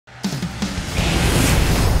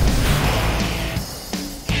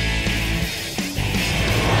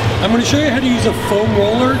I'm going to show you how to use a foam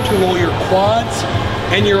roller to roll your quads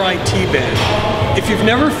and your IT band. If you've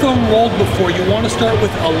never foam rolled before, you want to start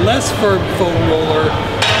with a less firm foam roller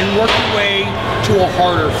and work your way to a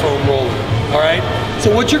harder foam roller, all right?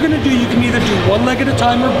 So what you're going to do, you can either do one leg at a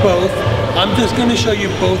time or both. I'm just going to show you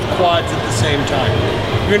both quads at the same time.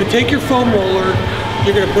 You're going to take your foam roller,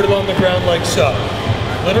 you're going to put it on the ground like so.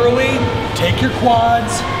 Literally, take your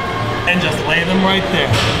quads and just lay them right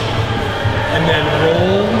there. And then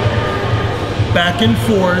roll back and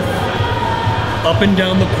forth, up and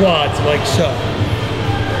down the quads like so.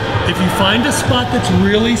 If you find a spot that's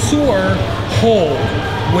really sore, hold.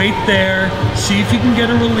 Wait there, see if you can get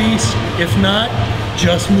a release. If not,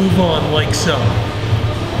 just move on like so.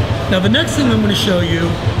 Now the next thing I'm going to show you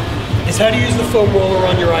is how to use the foam roller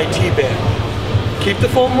on your IT band. Keep the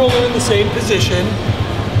foam roller in the same position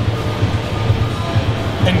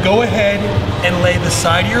and go ahead and lay the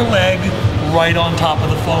side of your leg right on top of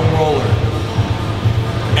the foam roller.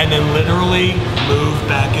 And then literally move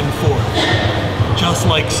back and forth, just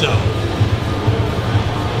like so.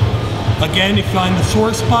 Again, if you find the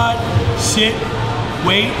sore spot, sit,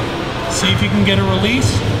 wait, see if you can get a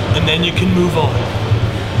release, and then you can move on.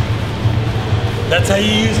 That's how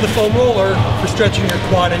you use the foam roller for stretching your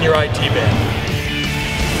quad and your IT band.